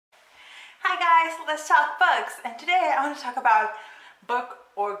Hi guys, let's talk books. And today I want to talk about book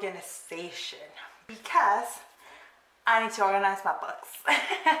organization because I need to organize my books.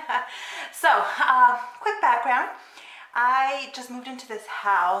 So, quick background. I just moved into this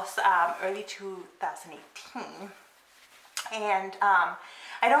house early 2018, and I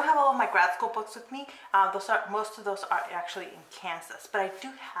don't have all of my grad school books with me. Most of those are actually in Kansas, but I do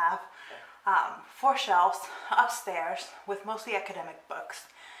have 4 shelves upstairs with mostly academic books.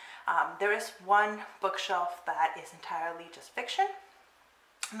 There is one bookshelf that is entirely just fiction,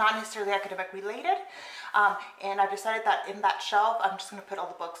 not necessarily academic related, and I've decided that in that shelf I'm just going to put all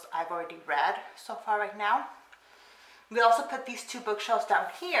the books I've already read so far right now. We also put these 2 bookshelves down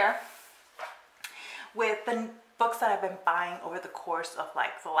here with the books that I've been buying over the course of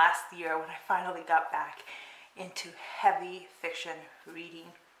like the last year when I finally got back into heavy fiction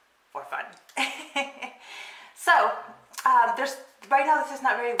reading for fun. So right now this is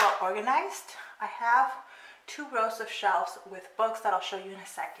not very well organized. I have 2 rows of shelves with books that I'll show you in a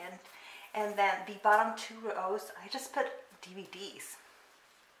second, and then the bottom 2 rows I just put DVDs,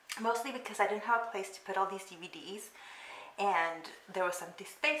 mostly because I didn't have a place to put all these DVDs and there was empty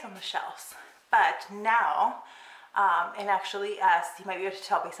space on the shelves. But now, and actually, as you might be able to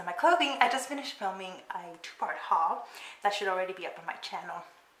tell based on my clothing, I just finished filming a 2-part haul that should already be up on my channel.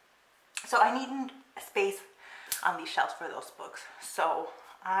 So I need a space on these shelves for those books. So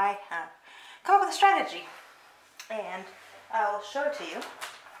I have come up with a strategy, and I'll show it to you.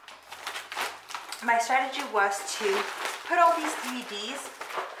 My strategy was to put all these DVDs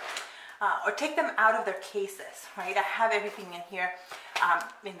or take them out of their cases, right? I have everything in here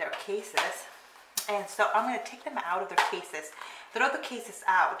in their cases, and so I'm going to take them out of their cases, throw the cases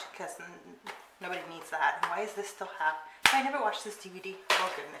out because nobody needs that. And why is this still have? I never watched this DVD.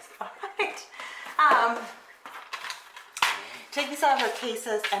 Oh goodness! All right. Take these out of their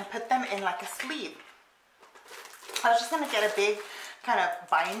cases and put them in like a sleeve. I was just going to get a big kind of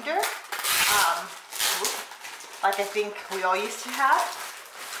binder, like I think we all used to have.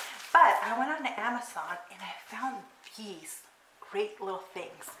 But I went on Amazon and I found these great little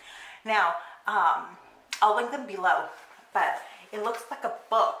things. Now, I'll link them below, but it looks like a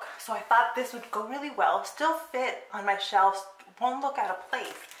book. So I thought this would go really well, still fit on my shelves, won't look out of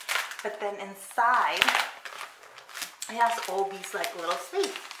place. But then inside, it has all these like little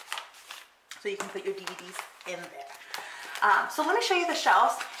sleeves. So you can put your DVDs in there. So let me show you the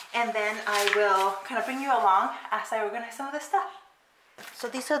shelves, and then I will kind of bring you along as I organize some of this stuff. So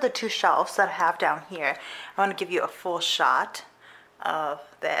these are the 2 shelves that I have down here. I want to give you a full shot of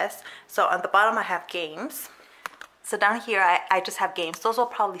this. So on the bottom I have games. So down here I just have games. Those will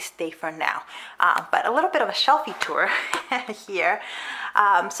probably stay for now. But a little bit of a shelfie tour here.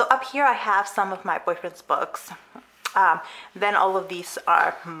 So up here I have some of my boyfriend's books. Then all of these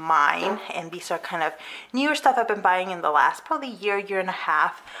are mine, and these are kind of newer stuff I've been buying in the last probably year and a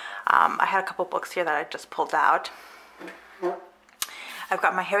half. I had a couple books here that I just pulled out. I've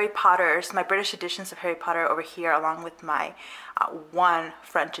got my Harry Potters, my British editions of Harry Potter over here, along with my 1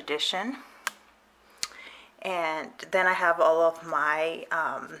 French edition. And then I have all of my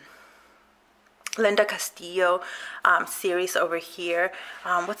Linda Castillo series over here.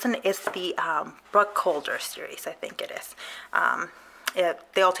 It's the Brooke Holder series, I think it is.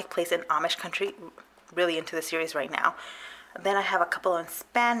 They all take place in Amish country. Really into the series right now. Then I have a couple in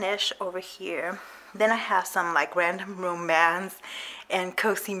Spanish over here. Then I have some like random romance and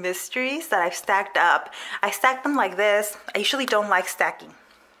cozy mysteries that I've stacked up. I stack them like this. I usually don't like stacking,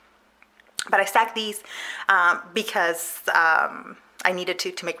 but I stack these because I needed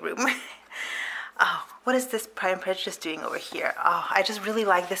to make room. Oh, what is this Pride and Prejudice doing over here? Oh, I just really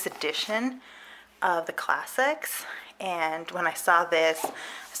like this edition of the classics. And when I saw this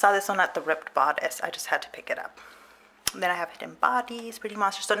one at the Ripped Bodice. I just had to pick it up. And then I have Hidden Bodies, Pretty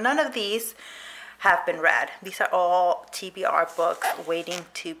Monsters. So none of these have been read. These are all TBR books waiting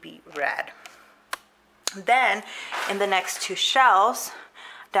to be read. Then in the next 2 shelves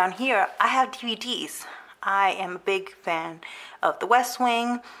down here, I have DVDs. I am a big fan of The West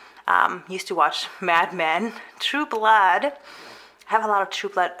Wing. Used to watch Mad Men, True Blood. I have a lot of True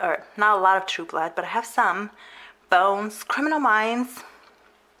Blood, or not a lot of True Blood, but I have some. Bones, Criminal Minds.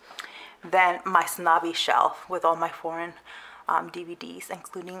 Then my snobby shelf with all my foreign DVDs,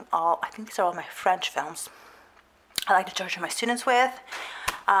 including all, I think these are all my French films I like to torture my students with.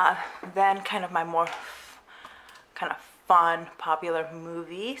 Then kind of my more kind of fun, popular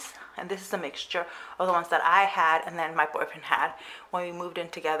movies. And this is a mixture of the ones that I had and then my boyfriend had. When we moved in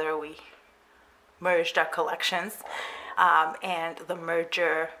together, we merged our collections. And the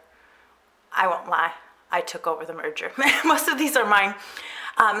merger, I won't lie, I took over the merger. Most of these are mine.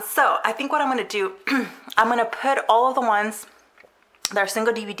 So I think what I'm going to do, I'm going to put all of the ones that are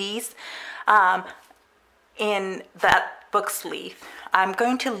single DVDs in that book sleeve. I'm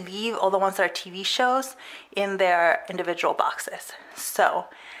going to leave all the ones that are TV shows in their individual boxes. So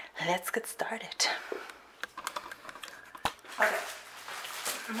let's get started. Okay,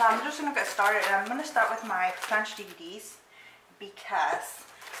 now I'm just going to get started, and I'm going to start with my French DVDs because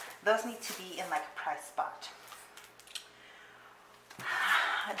those need to be in like a prize spot.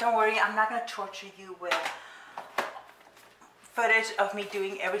 Don't worry, I'm not going to torture you with footage of me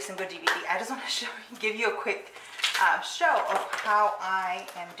doing every single DVD. I just want to give you a quick show of how I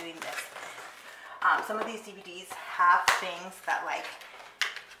am doing this. Some of these DVDs have things that like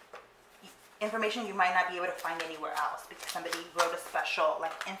information you might not be able to find anywhere else because somebody wrote a special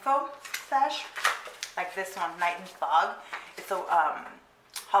like info sesh, like this one, Night and Fog. It's a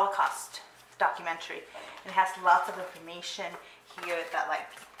Holocaust documentary, and it has lots of information here that like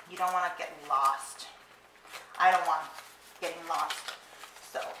you don't want to get lost. I don't want getting lost,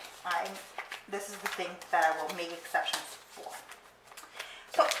 so this is the thing that I will make exceptions for.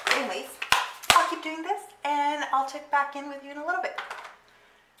 So anyways, I'll keep doing this and I'll check back in with you in a little bit.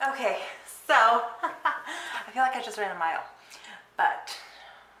 Okay, so I feel like I just ran a mile, but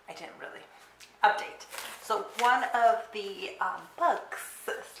I didn't really. Update. So one of the books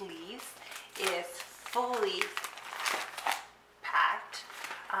sleeves is fully packed,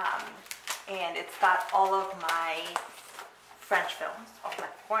 and it's got all of my French films, all my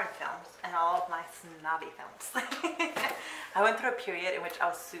foreign films, and all of my snobby films. I went through a period in which I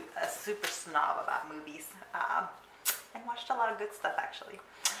was a super snob about movies, and watched a lot of good stuff actually.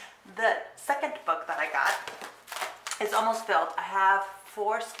 The second book that I got is almost filled. I have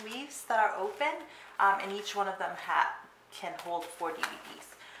 4 sleeves that are open, and each one of them can hold 4 DVDs.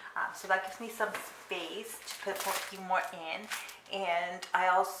 So that gives me some space to put a few more in. And I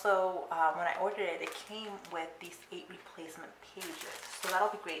also, when I ordered it, it came with these 8 replacement pages. So that'll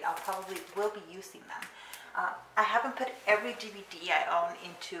be great. I will be using them. I haven't put every DVD I own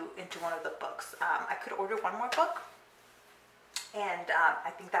into one of the books. I could order one more book, and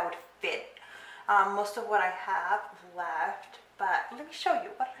I think that would fit most of what I have left. But let me show you.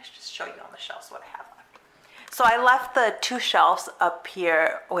 Why don't I just show you on the shelves what I have left? So I left the 2 shelves up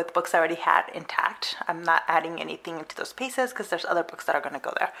here with books I already had intact. I'm not adding anything into those spaces because there's other books that are going to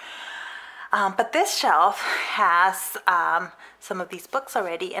go there. But this shelf has some of these books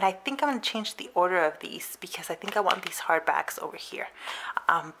already, and I think I'm going to change the order of these because I think I want these hardbacks over here.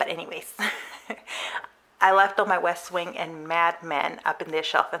 But anyways, I left all my West Wing and Mad Men up in this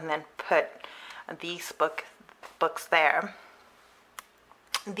shelf and then put these books there.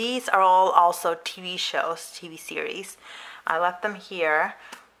 These are all also TV shows, TV series. I left them here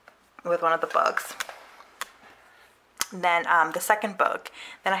with one of the books. Then the second book.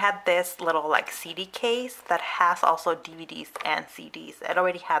 Then I had this little like CD case that has also DVDs and CDs. I'd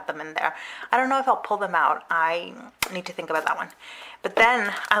already had them in there. I don't know if I'll pull them out. I need to think about that one. But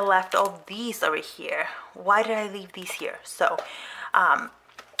then I left all these over here. Why did I leave these here? So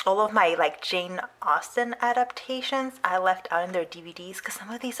all of my like Jane Austen adaptations I left out in their DVDs because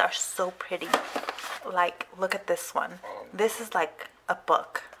some of these are so pretty. Like, look at this one. This is like a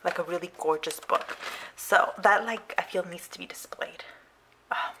book, like a really gorgeous book. So that like I feel needs to be displayed.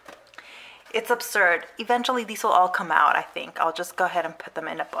 It's absurd. Eventually these will all come out, I think. I'll just go ahead and put them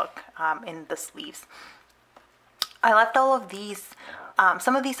in a book in the sleeves. I left all of these.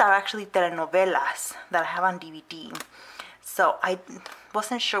 Some of these are actually telenovelas that I have on DVD. So I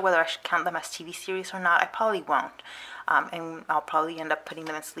wasn't sure whether I should count them as TV series or not. I probably won't. And I'll probably end up putting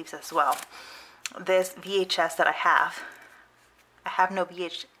them in sleeves as well. This VHS that I have no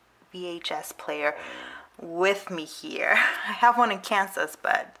VHS player with me here. I have one in Kansas,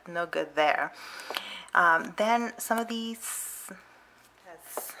 but no good there. Then some of these,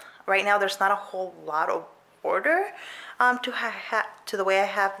 right now there's not a whole lot of order to the way I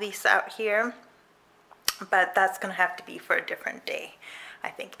have these out here. But that's going to have to be for a different day, I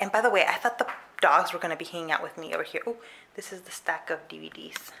think. And by the way, I thought the dogs were going to be hanging out with me over here. Oh, this is the stack of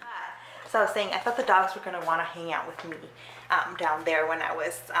DVDs. So I was saying, I thought the dogs were going to want to hang out with me down there when I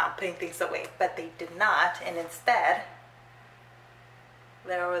was putting things away. But they did not, and instead,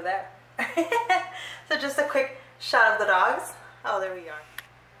 they're over there. So just a quick shot of the dogs. Oh, there we are.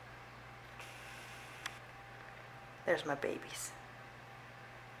 There's my babies.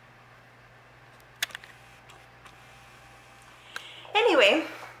 Anyway,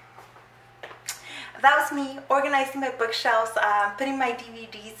 that was me organizing my bookshelves, putting my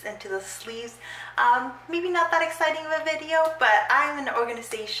DVDs into the sleeves. Maybe not that exciting of a video, but I'm an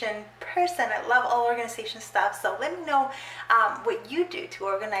organization person. I love all organization stuff. So let me know what you do to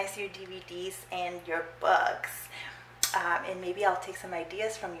organize your DVDs and your books. And maybe I'll take some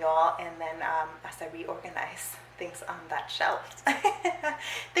ideas from y'all, and then as I reorganize things on that shelf.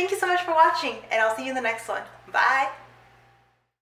 Thank you so much for watching, and I'll see you in the next one. Bye.